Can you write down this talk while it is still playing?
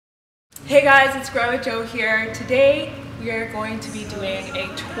Hey guys, it's Grow with Joe here. Today we are going to be doing a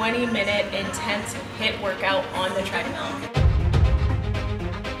 20-minute intense HIIT workout on the treadmill.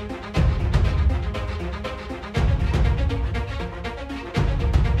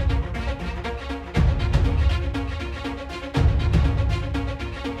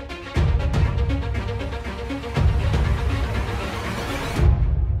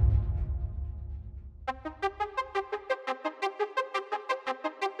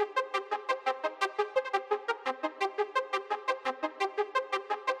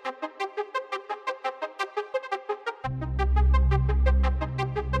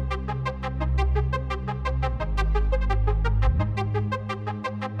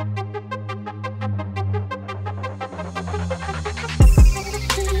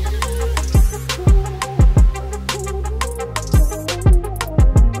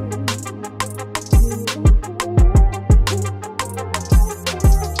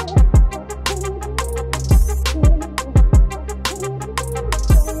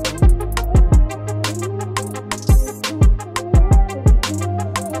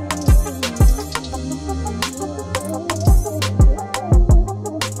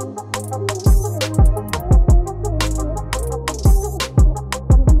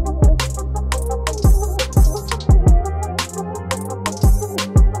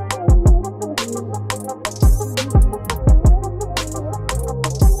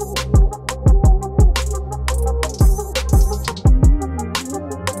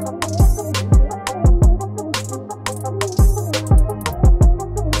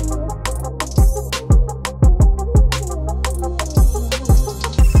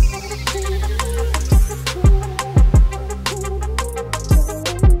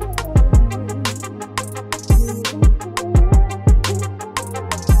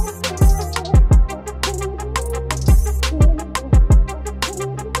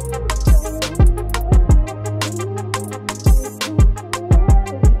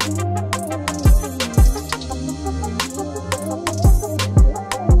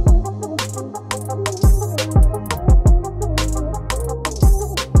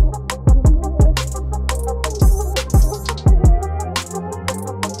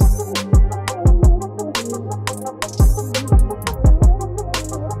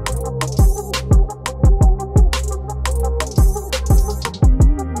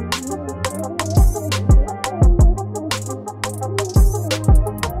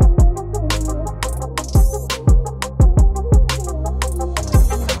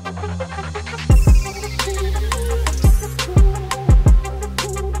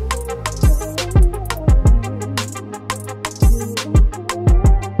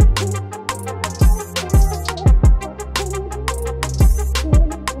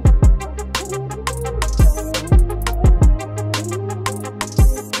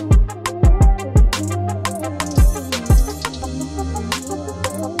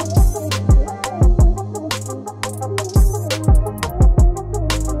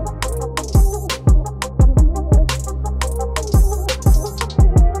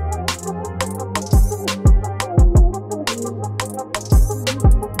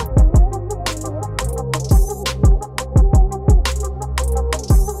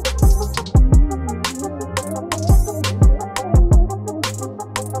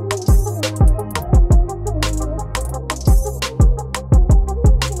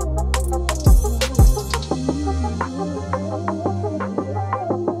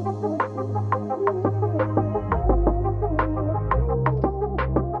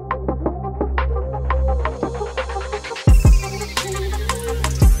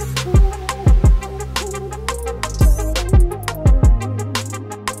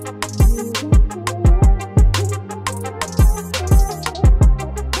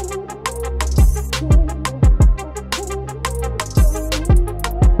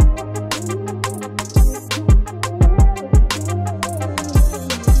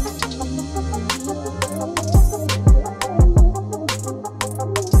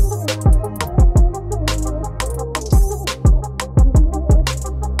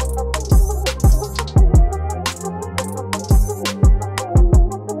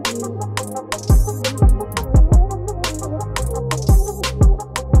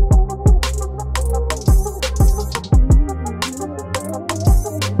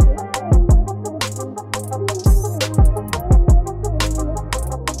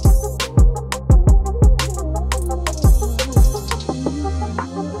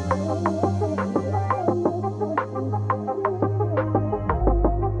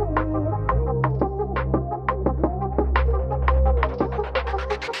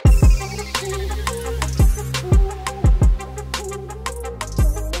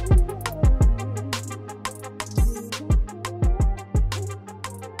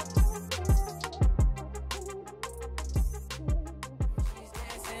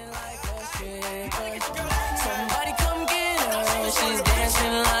 she's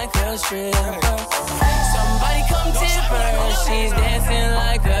dancing like a stripper. Somebody come tip her, she's dancing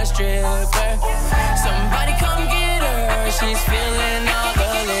like a stripper. Somebody come get her, she's feeling all the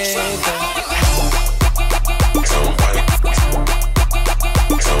liquor. Somebody feeling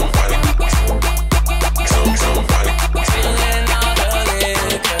all the liquor. Somebody feeling all the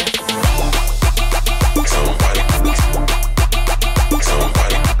liquor.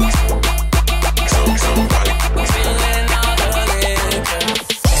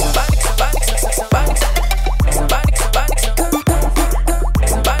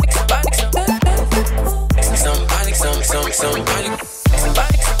 Somebody.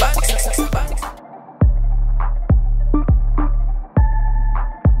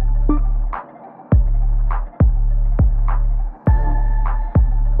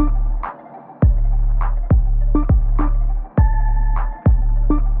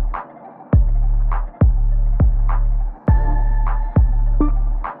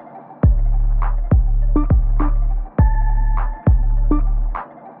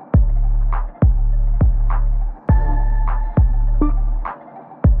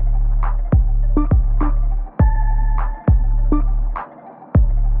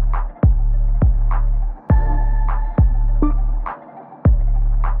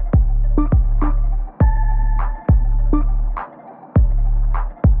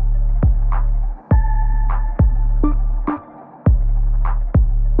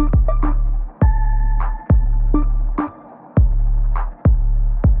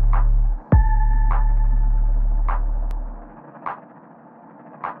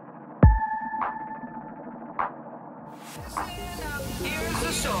 Here's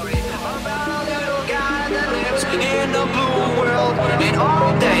the story about a little guy that lives in a blue world. And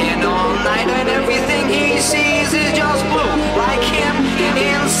all day and all night, and everything he sees is just blue. Like him,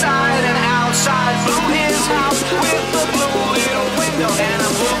 inside and outside. Blue his house with the blue little window and a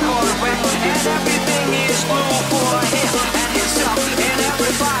blue Corvette. And everything is blue for him and himself and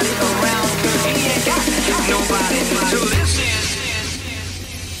everybody around. Cause he ain't got nobody to listen.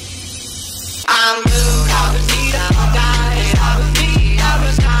 I'm blue, I'll be I'll die.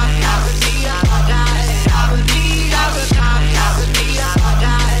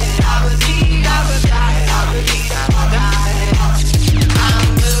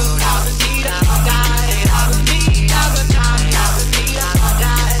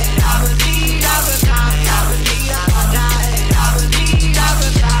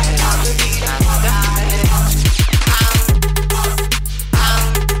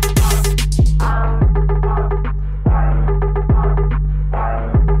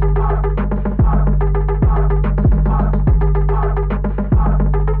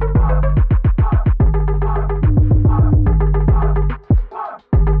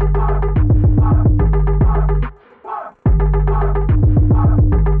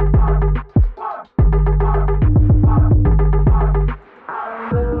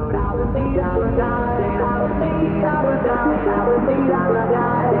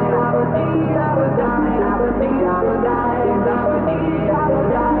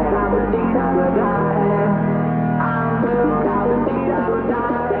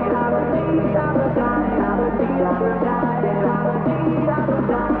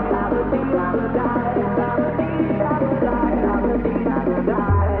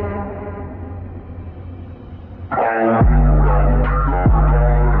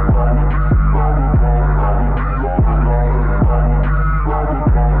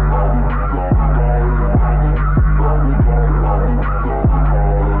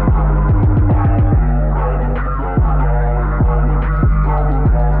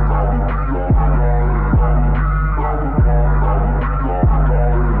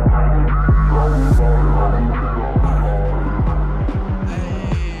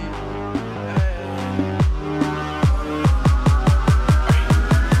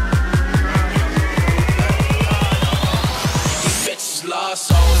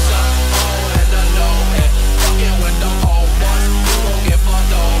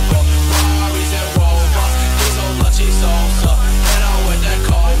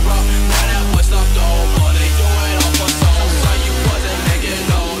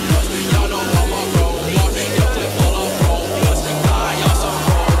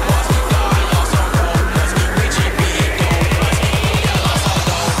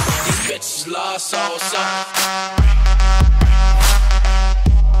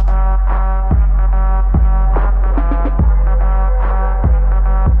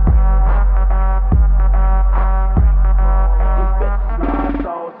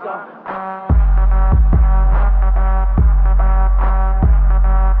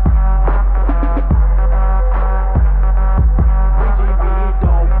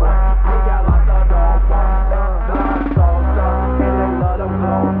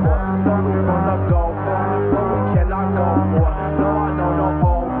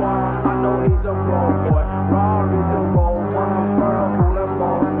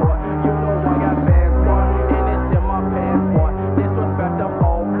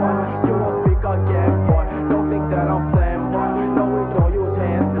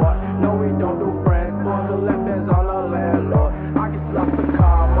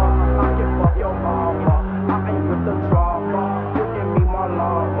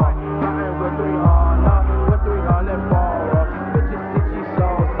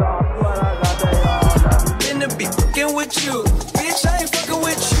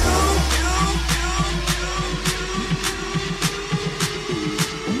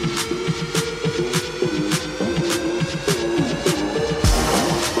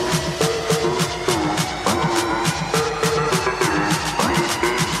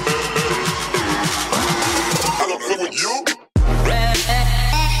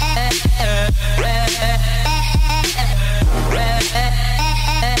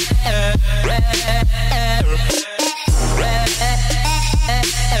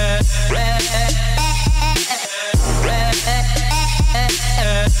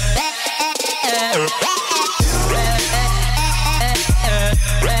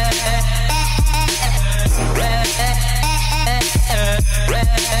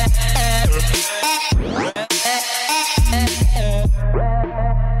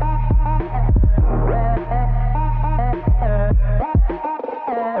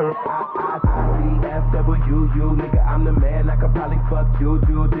 Nigga, I'm the man, I could probably fuck you.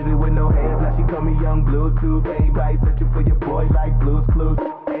 Did it with no hands, now she call me Young Bluetooth. Everybody searching for your boy like Blue's Clues.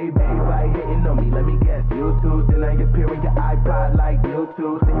 Everybody hitting on me, let me guess, YouTube. Then I appear in your iPod like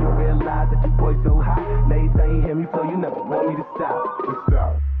YouTube. Then you realize that your boy so hot. Now you tell you hear me flow, you never want me to stop.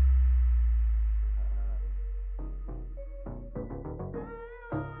 Stop.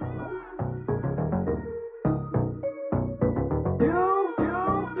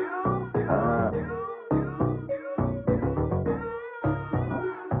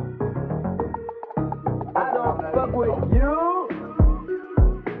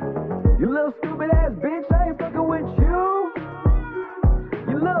 You little stupid ass bitch, I ain't fucking with you.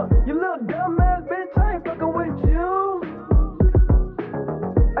 You little dumb ass bitch, I ain't fucking with you.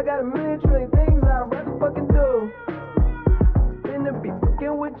 I got a million trillion things I'd rather fucking do than to be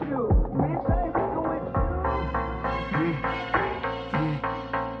fucking with you. Bitch, I ain't fucking with you.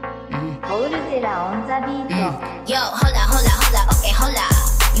 Yo, hold up, okay, hold up.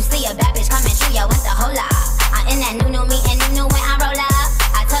 You see a bad bitch coming through, yo, what's the hold up? I'm in that new me and new when I roll up.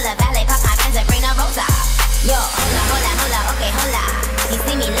 I told the valet, pop my friends and bring the rosa. Yo, hold up, okay, hold up. You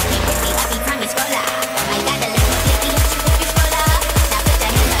see me looking pretty every time you scroll up. I got the little sticky hit you if you scroll up. Now put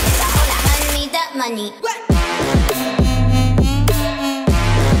your hands up, nigga, hold up, money me the money.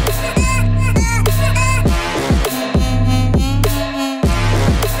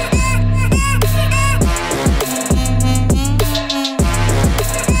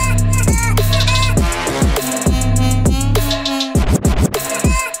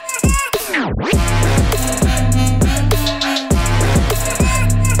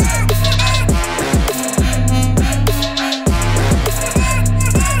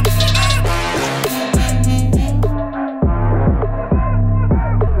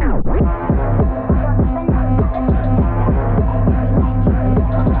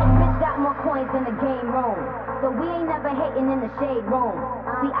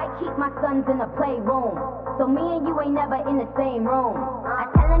 In the playroom, so me and you ain't never in the same room. I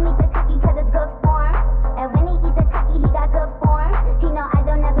tell him eat the cookie cause it's good for him, and when he eats the cookie he got good form. He know I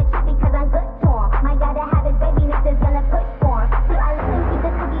don't ever cheat because I'm good to him. My gotta have his baby next is gonna push for him. See, I let him eat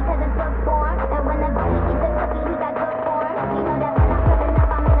the cookie cause it's good for him, and when the baby eats the cookie he got good form. He know that when I'm putting up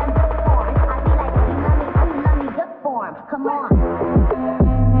I'm in a good form. I be like, you love me, good form. Come on.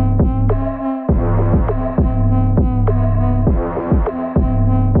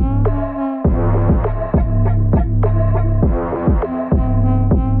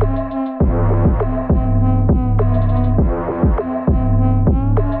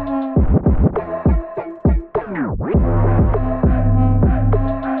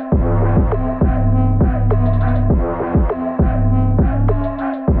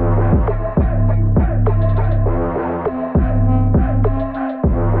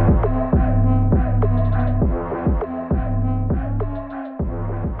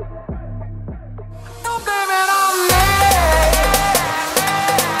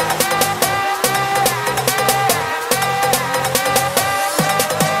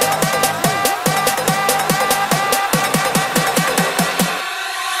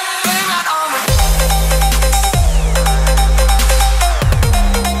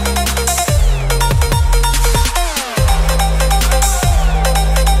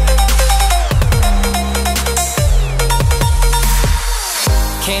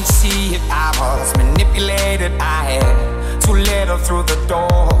 Can't see it, I was manipulated. I had too little through the door.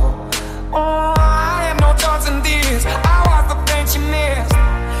 Oh, I had no choice in this. I was the thing she missed.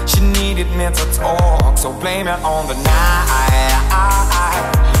 She needed mental talk, so blame it on the night.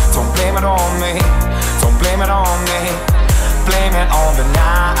 Don't blame it on me. Don't blame it on me. Blame it on the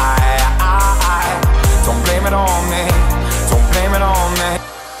night. Don't blame it on me. Don't blame it on me.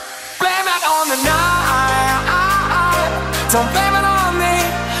 Blame it on the night. Don't blame it on me.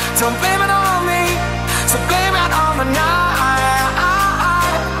 Don't blame it on me. So blame it on the night.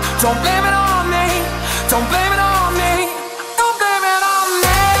 Don't blame it on me. Don't blame it on me. Don't blame it on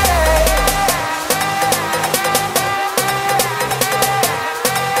me.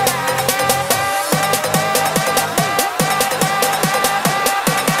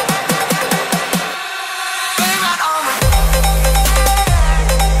 Blame it on me.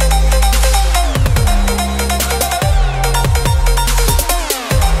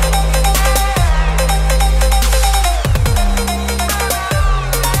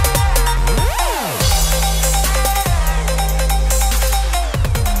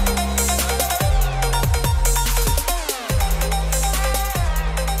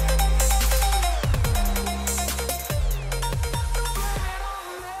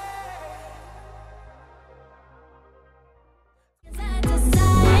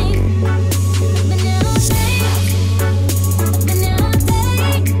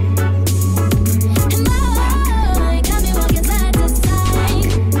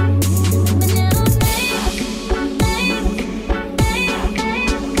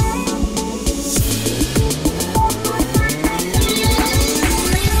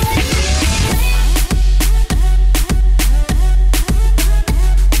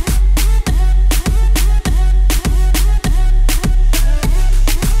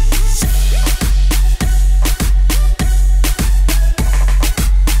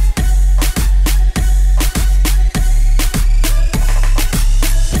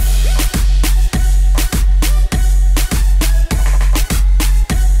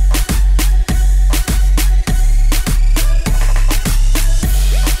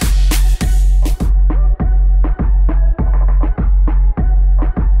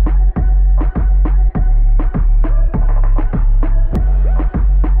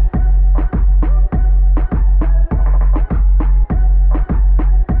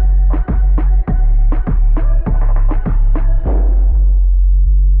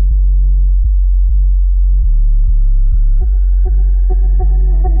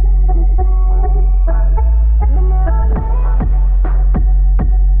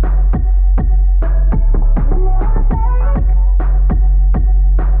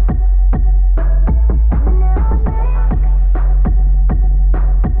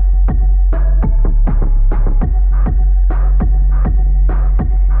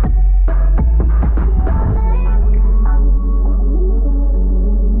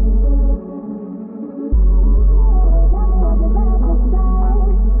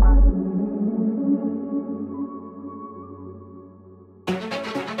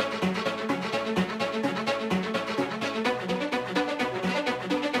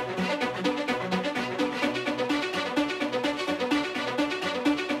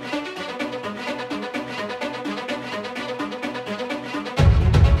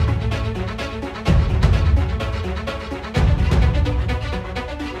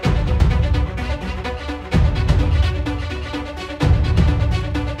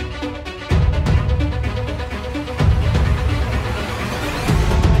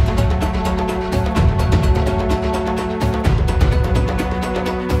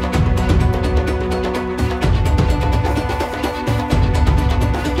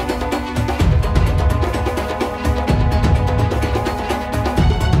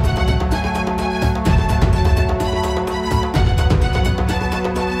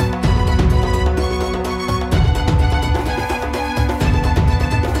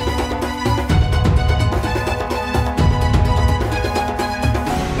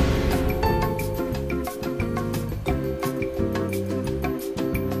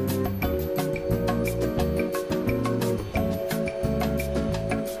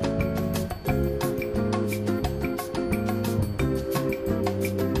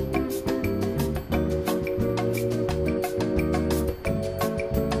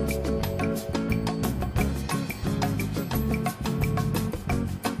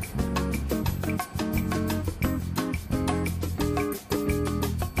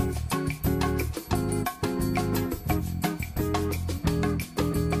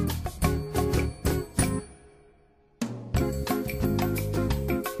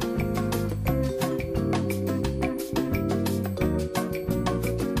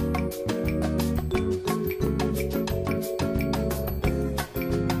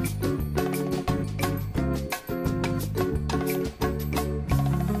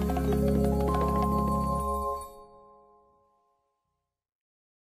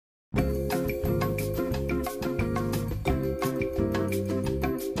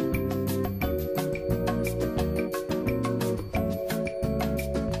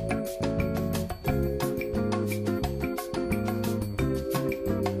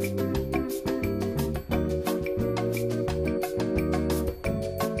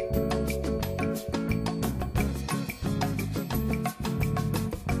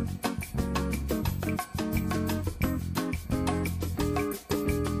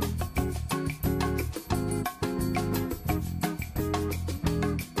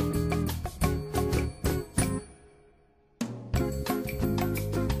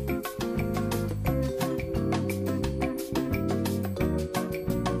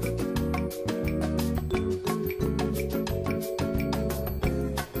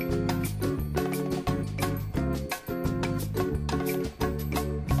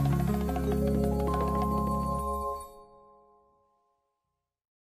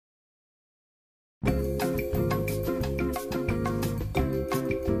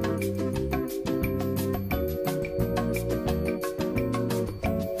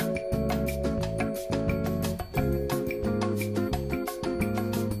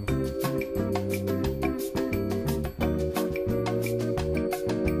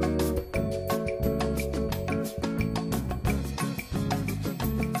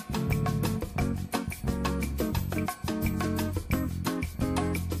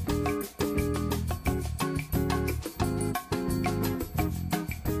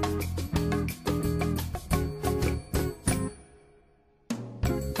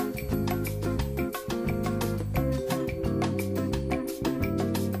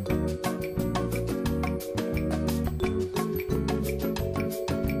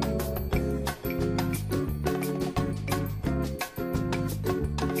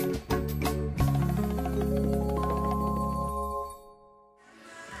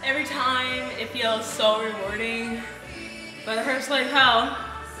 Every time it feels so rewarding, but it hurts like hell.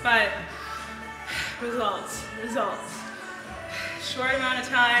 But results. Short amount of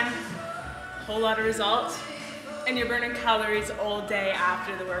time, whole lot of results, and you're burning calories all day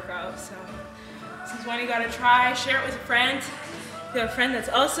after the workout. So this is one you gotta try. Share it with a friend. If you have a friend that's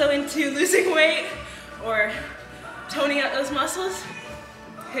also into losing weight or toning out those muscles,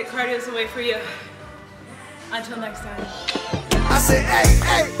 HIIT cardio is the way for you. Until next time. I said,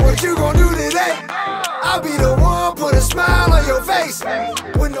 hey, what you gonna